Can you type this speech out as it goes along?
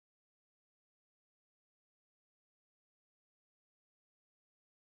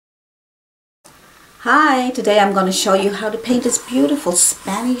Hi, today I'm going to show you how to paint this beautiful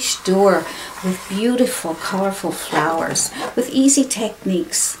Spanish door with beautiful colorful flowers with easy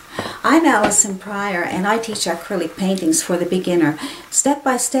techniques. I'm Allison Pryor and I teach acrylic paintings for the beginner step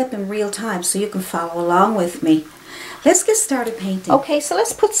by step in real time so you can follow along with me. Let's get started painting. Okay, so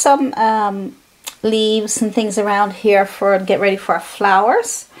let's put some leaves and things around here to get ready for our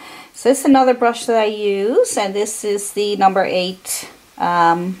flowers. So this is another brush that I use, and this is the number 8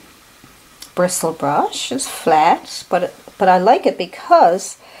 bristle brush. It's flat, but I like it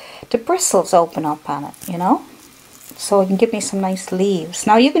because the bristles open up on it, you know, so it can give me some nice leaves.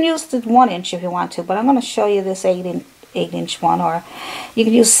 Now you can use the 1 inch if you want to, but I'm going to show you this 8 inch one, or you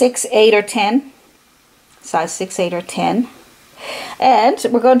can use 6, 8, or 10, size 6, 8, or 10. And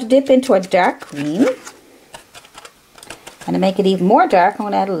we're going to dip into a dark green, and to make it even more dark, I'm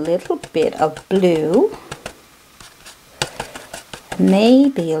going to add a little bit of blue.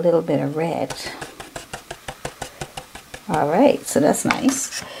 Maybe a little bit of red. Alright, so that's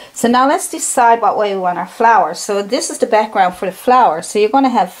nice. So now let's decide what way we want our flowers. So this is the background for the flowers. So you're going to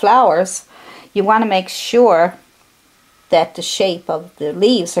have flowers. You want to make sure that the shape of the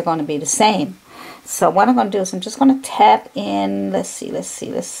leaves are going to be the same. So what I'm going to do is I'm just going to tap in, let's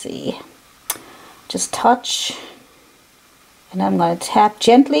see. Just touch. And I'm going to tap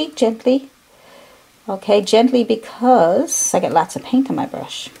gently. Okay, gently, because I get lots of paint on my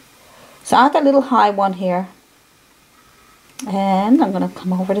brush. So I got a little high one here. And I'm going to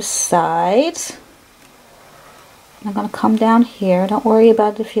come over the side. I'm going to come down here. Don't worry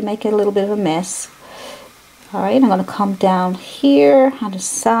about it if you make it a little bit of a mess. Alright, I'm going to come down here on the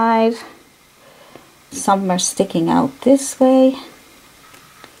side. Some of them are sticking out this way.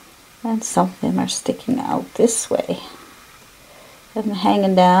 And some of them are sticking out this way. And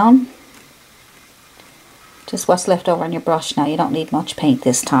hanging down. Just what's left over on your brush now. You don't need much paint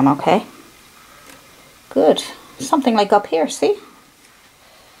this time, okay? Good. Something like up here, see?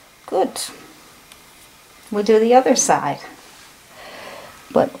 Good. We'll do the other side.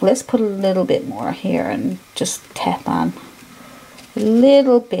 But let's put a little bit more here and just tap on a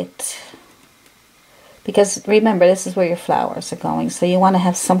little bit. Because remember, this is where your flowers are going. So you want to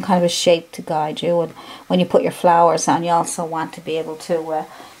have some kind of a shape to guide you. And when you put your flowers on, you also want to be able to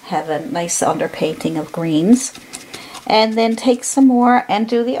have a nice underpainting of greens. And then take some more and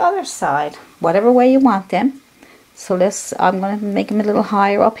do the other side, whatever way you want them. So I'm going to make them a little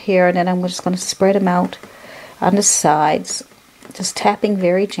higher up here, and then I'm just going to spread them out on the sides, just tapping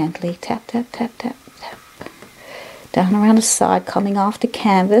very gently. Tap, tap, tap, tap, tap. Down around the side, coming off the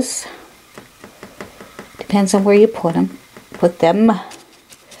canvas. Depends on where you put them. Put them.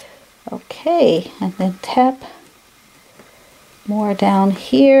 Okay, and then tap more down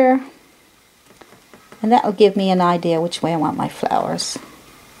here, and that will give me an idea which way I want my flowers.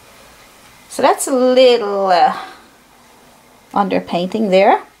 So that's a little underpainting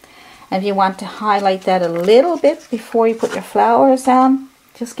there, and if you want to highlight that a little bit before you put your flowers on,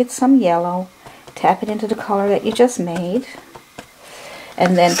 just get some yellow, tap it into the color that you just made,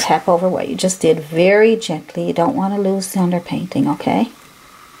 and then tap over what you just did very gently. You don't want to lose the underpainting, okay?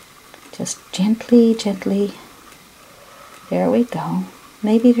 Just gently. There we go.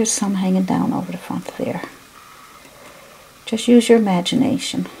 Maybe there's some hanging down over the front there. Just use your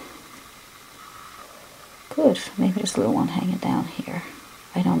imagination. Good. Maybe there's a little one hanging down here.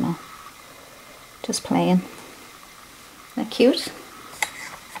 I don't know. Just playing. Isn't that cute?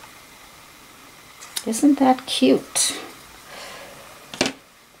 Isn't that cute?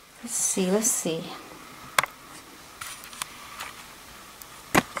 Let's see.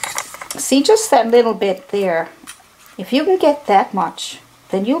 See, just that little bit there. If you can get that much,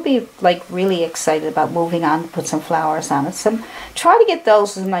 then you'll be like really excited about moving on to put some flowers on it. So try to get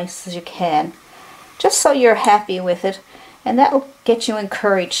those as nice as you can, just so you're happy with it, and that will get you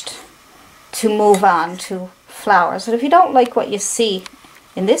encouraged to move on to flowers. And if you don't like what you see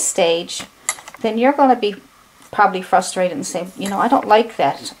in this stage, then you're going to be probably frustrated and say, you know, I don't like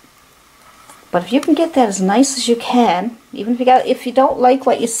that. But if you can get that as nice as you can, even if you don't like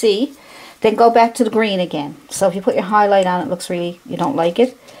what you see, then go back to the green again. So if you put your highlight on, it looks really, you don't like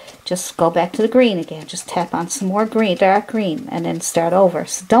it, just go back to the green again. Just tap on some more green, dark green, and then start over.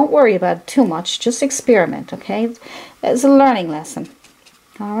 So don't worry about it too much. Just experiment, okay? It's a learning lesson.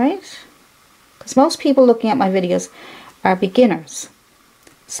 Alright? Because most people looking at my videos are beginners.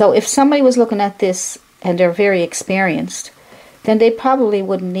 So if somebody was looking at this and they're very experienced, then they probably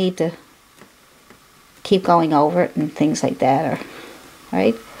wouldn't need to keep going over it and things like that,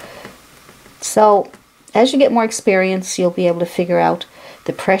 right? So as you get more experience, you'll be able to figure out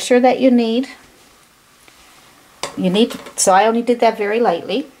the pressure that you need. So I only did that very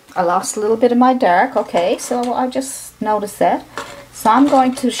lightly. I lost a little bit of my dark. Okay, so I just noticed that. So I'm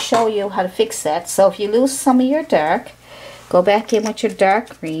going to show you how to fix that. So if you lose some of your dark, go back in with your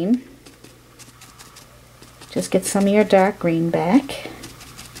dark green. Just get some of your dark green back.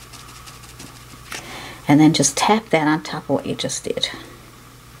 And then just tap that on top of what you just did.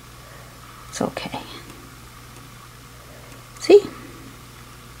 It's okay. See?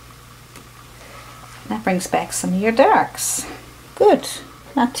 That brings back some of your darks. Good.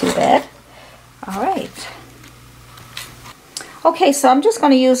 Not too bad. Alright. Okay, so I'm just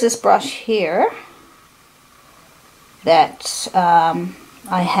going to use this brush here that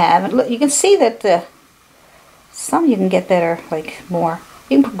I have. Look, you can see that some you can get better, like more.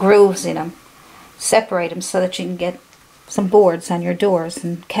 You can put grooves in them. Separate them so that you can get some boards on your doors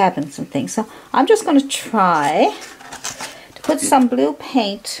and cabins and things. So I'm just going to try to put some blue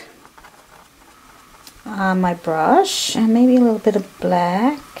paint on my brush, and maybe a little bit of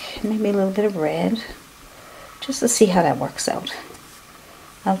black, maybe a little bit of red, just to see how that works out.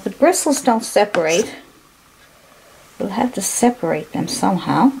 Now if the bristles don't separate, we'll have to separate them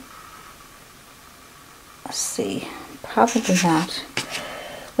somehow. Let's see, probably not.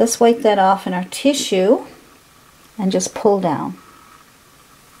 Let's wipe that off in our tissue and just pull down.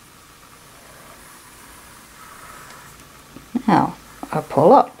 Now, or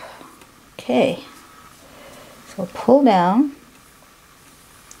pull up. Okay. So pull down.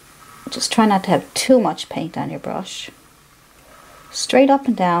 Just try not to have too much paint on your brush. Straight up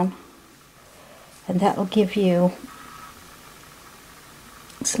and down. And that will give you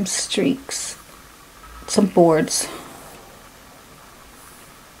some streaks, some boards.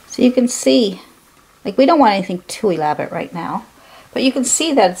 So you can see, like, we don't want anything too elaborate right now, but you can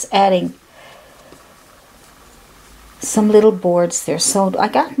see that it's adding some little boards there. So I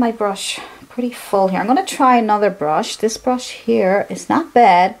got my brush pretty full here. I'm going to try another brush. This brush here is not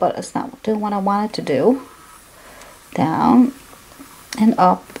bad, but it's not doing what I want it to do. Down and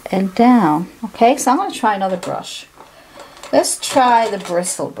up and down. Okay, so I'm going to try another brush. Let's try the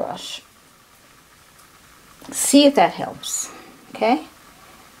bristle brush. See if that helps. Okay,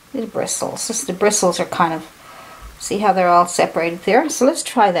 the bristles. Just the bristles are kind of, see how they're all separated there? So let's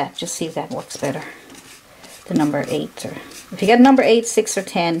try that. Just see if that works better. The number 8, or if you get number 8, 6, or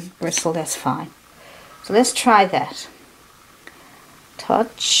 10 bristle, that's fine. So let's try that.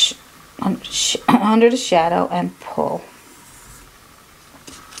 Touch under the shadow and pull.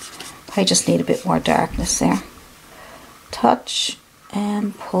 I just need a bit more darkness there. Touch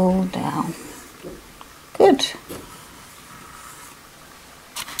and pull down. Good.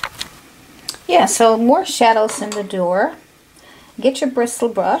 Yeah, so more shadows in the door. Get your bristle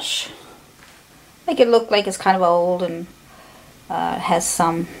brush. Make it look like it's kind of old and has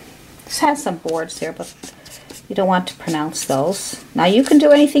some boards there, but you don't want to pronounce those. Now you can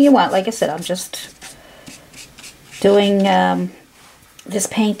do anything you want. Like I said, I'm just doing this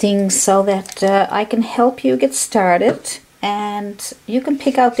painting so that I can help you get started, and you can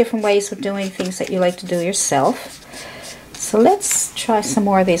pick out different ways of doing things that you like to do yourself. So let's try some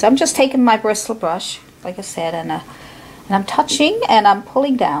more of these. I'm just taking my bristle brush, like I said, and I'm touching and I'm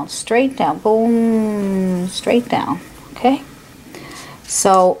pulling down, straight down, boom, straight down. Okay,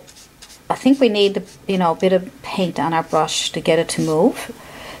 so I think we need, a bit of paint on our brush to get it to move.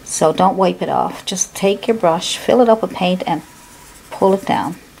 So don't wipe it off. Just take your brush, fill it up with paint, and pull it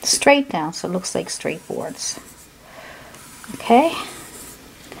down, straight down, so it looks like straight boards. Okay,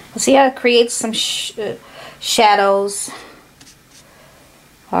 see how it creates some shadows.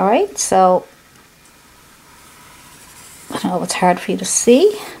 All right, so I know it's hard for you to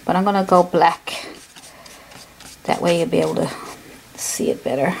see, but I'm going to go black. That way you'll be able to see it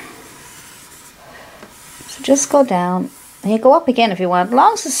better. So just go down, and you go up again if you want, as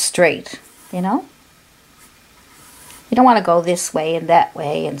long as it's straight, You don't want to go this way and that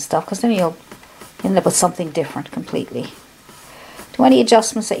way and stuff, because then you'll end up with something different completely. Do any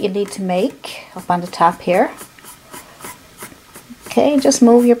adjustments that you need to make up on the top here. Okay, just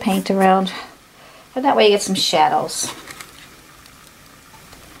move your paint around, and that way you get some shadows.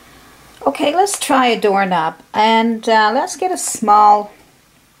 Okay, let's try a doorknob, and let's get a small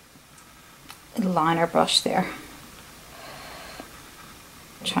liner brush there.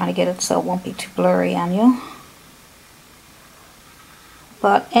 I'm trying to get it so it won't be too blurry on you.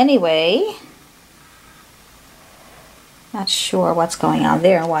 But anyway, not sure what's going on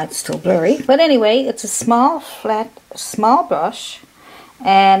there, why it's still blurry. But anyway, it's a small brush,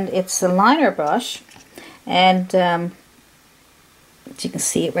 and it's a liner brush, and you can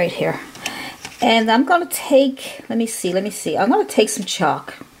see it right here. And I'm going to take, let me see. I'm going to take some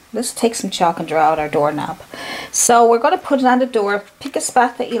chalk. Let's take some chalk and draw out our doorknob. So we're going to put it on the door. Pick a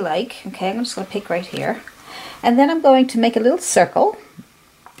spot that you like. Okay, I'm just going to pick right here. And then I'm going to make a little circle.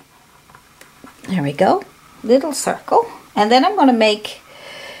 There we go. Little circle. And then I'm going to make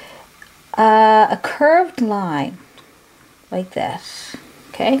a curved line. Like that.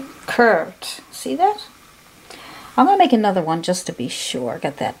 Okay, curved. See that? I'm going to make another one just to be sure.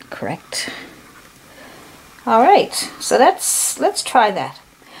 Got that correct. Alright, so let's try that.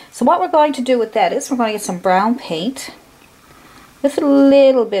 So what we're going to do with that is we're going to get some brown paint with a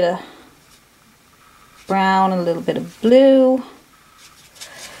little bit of brown and a little bit of blue.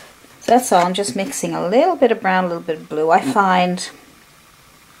 That's all. I'm just mixing a little bit of brown, a little bit of blue. I find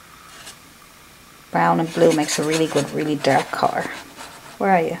brown and blue makes a really good, really dark color.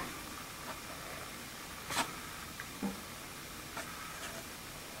 Where are you?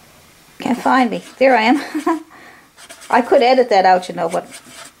 Can't find me. There I am. I could edit that out, you know, but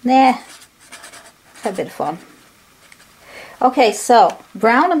nah. It's a bit of fun. Okay, so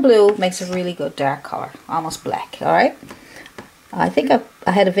brown and blue makes a really good dark color, almost black. All right. I think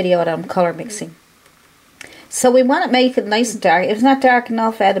I had a video on color mixing. So we want to make it nice and dark. If it's not dark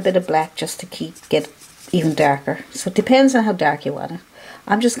enough, add a bit of black just to get even darker. So it depends on how dark you want it.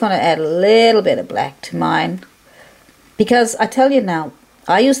 I'm just going to add a little bit of black to mine because I tell you now,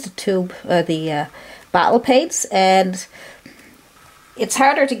 I use the bottle paints, and it's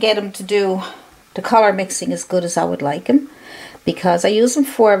harder to get them to do the color mixing as good as I would like them because I use them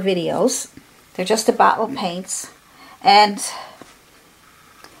for videos. They're just the bottle paints, and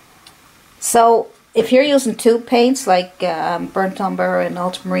so if you're using tube paints like burnt umber and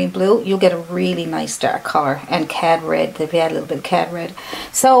ultramarine blue, you'll get a really nice dark color, and cad red if you add a little bit of cad red.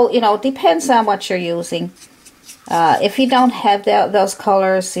 So you know, it depends on what you're using. If you don't have those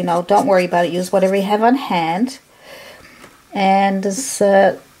colors, you know, don't worry about it. Use whatever you have on hand. And this,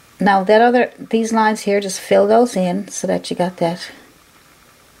 now these lines here, just fill those in so that you got that.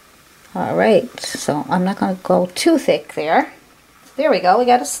 Alright, so I'm not going to go too thick there. There we go, we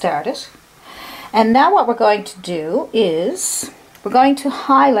got to start it. And now what we're going to do is, we're going to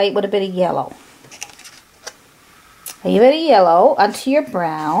highlight with a bit of yellow. A bit of yellow onto your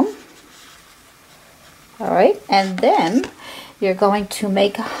brown. Alright, and then you're going to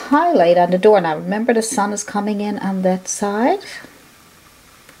make a highlight on the door. Now remember, the sun is coming in on that side.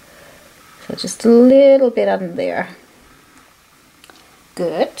 So just a little bit on there.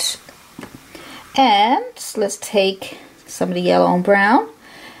 Good. And let's take some of the yellow and brown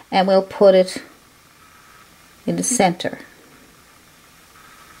and we'll put it in the center.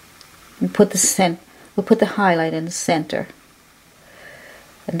 And we'll put the highlight in the center.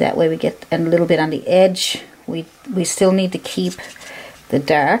 And that way we get a little bit on the edge. We still need to keep the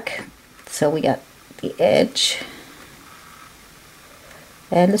dark. So we got the edge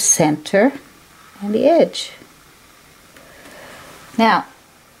and the center and the edge. Now,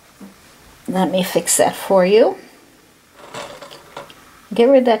 let me fix that for you. Get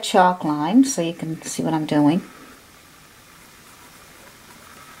rid of that chalk line so you can see what I'm doing.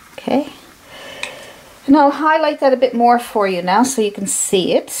 Okay. And I'll highlight that a bit more for you now so you can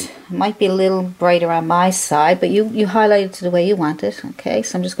see it. It might be a little brighter on my side, but you highlight it the way you want it. Okay,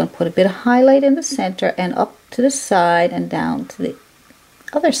 so I'm just going to put a bit of highlight in the center and up to the side and down to the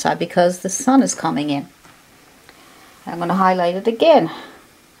other side because the sun is coming in. I'm going to highlight it again.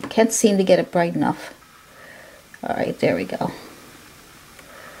 I can't seem to get it bright enough. Alright, there we go.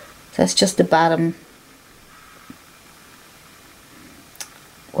 So that's just the bottom,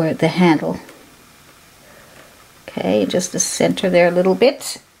 where the handle. Okay, just the center there a little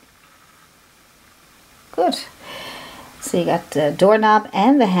bit. Good. So you got the doorknob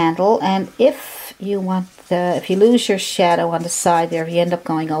and the handle, and if you want if you lose your shadow on the side there, if you end up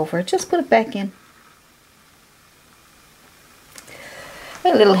going over, just put it back in.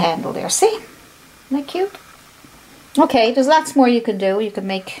 A little handle there, see? Isn't that cute? Okay, there's lots more you can do. You can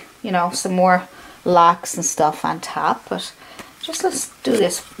make, you know, some more locks and stuff on top, but just let's do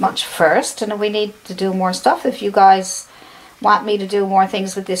this much first, and if we need to do more stuff, if you guys want me to do more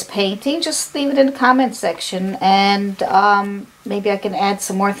things with this painting, just leave it in the comment section, and maybe I can add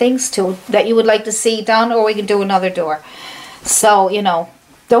some more things to it that you would like to see done, or we can do another door. So, you know,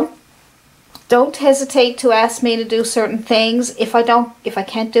 don't hesitate to ask me to do certain things. If I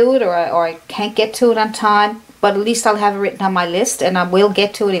can't do it, or I can't get to it on time, but at least I'll have it written on my list, and I will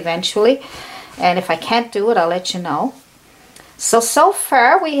get to it eventually. And if I can't do it, I'll let you know. So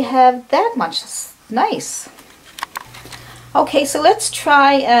far we have that much. Nice. Okay, so let's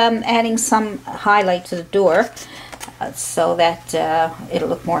try adding some highlight to the door. so that it'll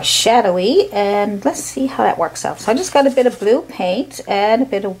look more shadowy, and let's see how that works out. So I just got a bit of blue paint and a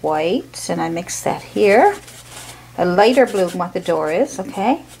bit of white, and I mix that here. A lighter blue than what the door is,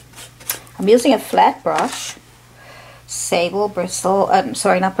 okay? I'm using a flat brush, sable, bristle,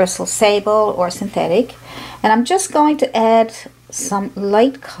 sorry, not bristle, sable or synthetic, and I'm just going to add some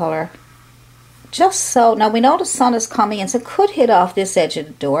light color, just so. Now we know the sun is coming in, so it could hit off this edge of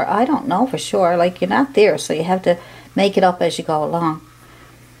the door. I don't know for sure, like, you're not there, so you have to make it up as you go along.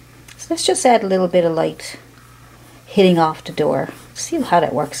 So let's just add a little bit of light hitting off the door. See how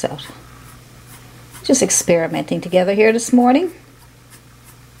that works out. Just experimenting together here this morning.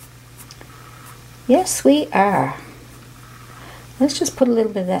 Yes, we are. Let's just put a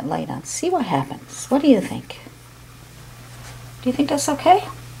little bit of that light on. See what happens. What do you think? Do you think that's okay?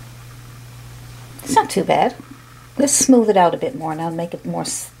 It's not too bad. Let's smooth it out a bit more now and make it more.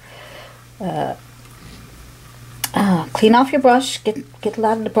 Clean off your brush. Get a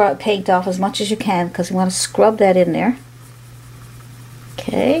lot of the paint off as much as you can, because you want to scrub that in there.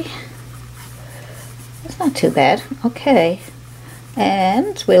 Okay. It's not too bad. Okay.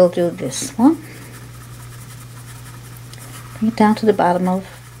 And we'll do this one. Bring it down to the bottom of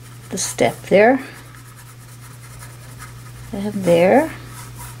the step there. And there.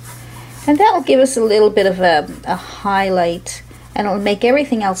 And that will give us a little bit of a highlight, and it'll make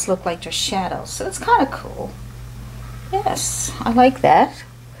everything else look like there's shadows. So it's kind of cool. Yes, I like that.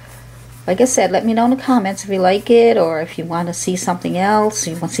 Like I said, let me know in the comments if you like it, or if you want to see something else,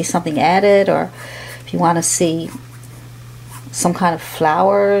 or you want to see something added, or if you want to see some kind of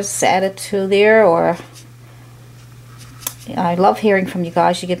flowers added to there. Or I love hearing from you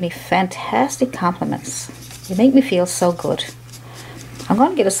guys. You give me fantastic compliments. You make me feel so good. I'm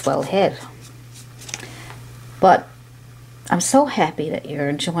going to get a swell head. But I'm so happy that you're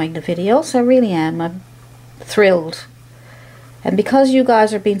enjoying the videos. I really am. I'm thrilled. And because you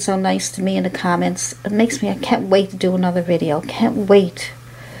guys are being so nice to me in the comments, it makes me, I can't wait to do another video. Can't wait.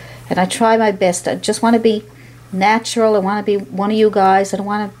 And I try my best. I just want to be natural. I want to be one of you guys. I don't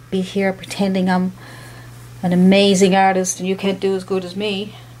want to be here pretending I'm an amazing artist and you can't do as good as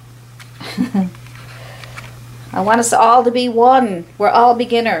me. I want us all to be one. We're all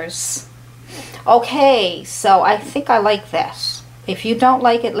beginners. Okay, so I think I like that. If you don't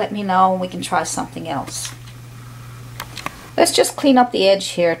like it, let me know and we can try something else. Let's just clean up the edge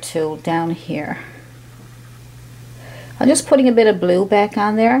here too, down here. I'm just putting a bit of blue back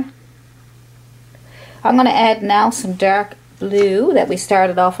on there. I'm going to add now some dark blue that we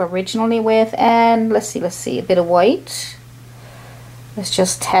started off originally with, and let's see, a bit of white. Let's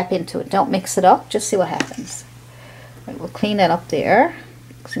just tap into it. Don't mix it up, just see what happens. Right, we'll clean that up there,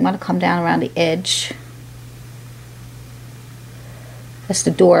 because we want to come down around the edge. That's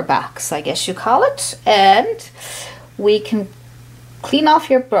the door box, I guess you call it. And we can clean off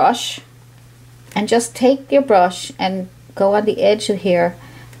your brush, and just take your brush and go on the edge of here.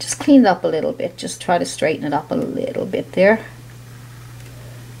 Just clean it up a little bit. Just try to straighten it up a little bit there.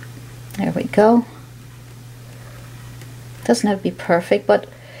 There we go. Doesn't have to be perfect, but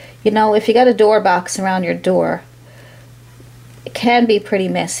you know, if you got a door box around your door, it can be pretty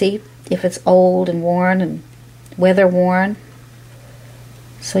messy if it's old and worn and weather worn.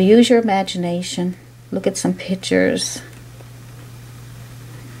 So use your imagination. Look at some pictures.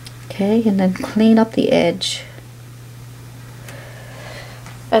 Okay, and then clean up the edge.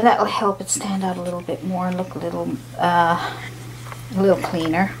 And that will help it stand out a little bit more and look a little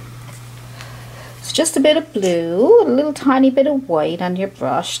cleaner. It's just a bit of blue, a little tiny bit of white on your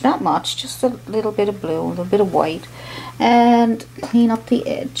brush. Not much, just a little bit of blue, a little bit of white. And clean up the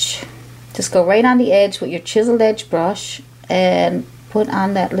edge. Just go right on the edge with your chiseled edge brush and put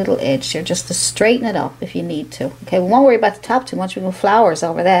on that little edge there, just to straighten it up if you need to. Okay, we won't worry about the top too much. We can go flowers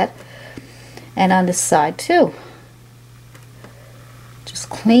over that. And on this side too. Just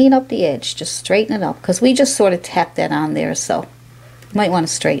clean up the edge, just straighten it up, because we just sort of tapped that on there, so you might want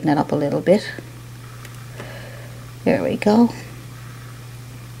to straighten it up a little bit. There we go.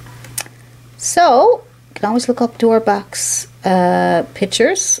 So you can always look up door box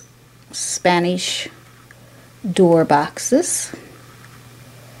pictures, Spanish door boxes,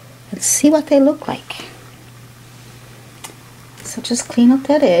 and see what they look like. So just clean up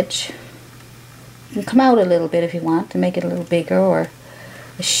that edge. You can come out a little bit if you want to make it a little bigger, or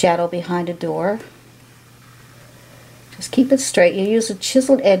a shadow behind a door. Just keep it straight. You use a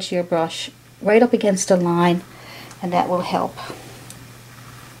chiseled edge of your brush right up against a line, and that will help.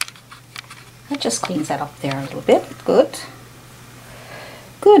 That just cleans that up there a little bit. Good.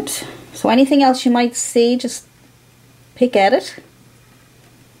 Good. So anything else you might see, just pick at it.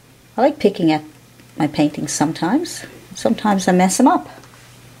 I like picking at my paintings sometimes. Sometimes I mess them up.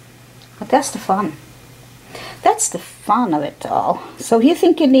 But that's the fun. That's the fun of it all. So if you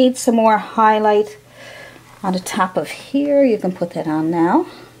think you need some more highlight on the top of here, you can put that on now.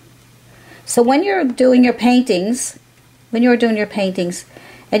 So when you're doing your paintings,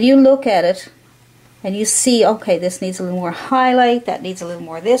 and you look at it and you see, okay, this needs a little more highlight, that needs a little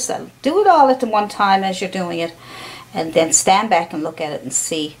more of this, do it all at the one time as you're doing it, and then stand back and look at it and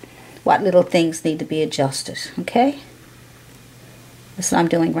see what little things need to be adjusted, okay? That's what I'm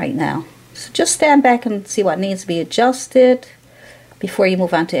doing right now. So just stand back and see what needs to be adjusted before you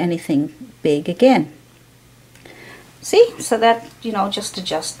move on to anything big again. See? So that, you know, just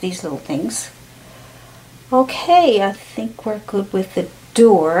adjust these little things. Okay, I think we're good with the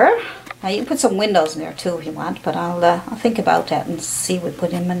door. Now you can put some windows in there too if you want, but I'll think about that and see if we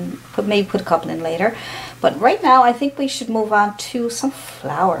put them in, maybe put a couple in later. But right now I think we should move on to some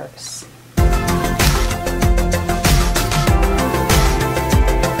flowers.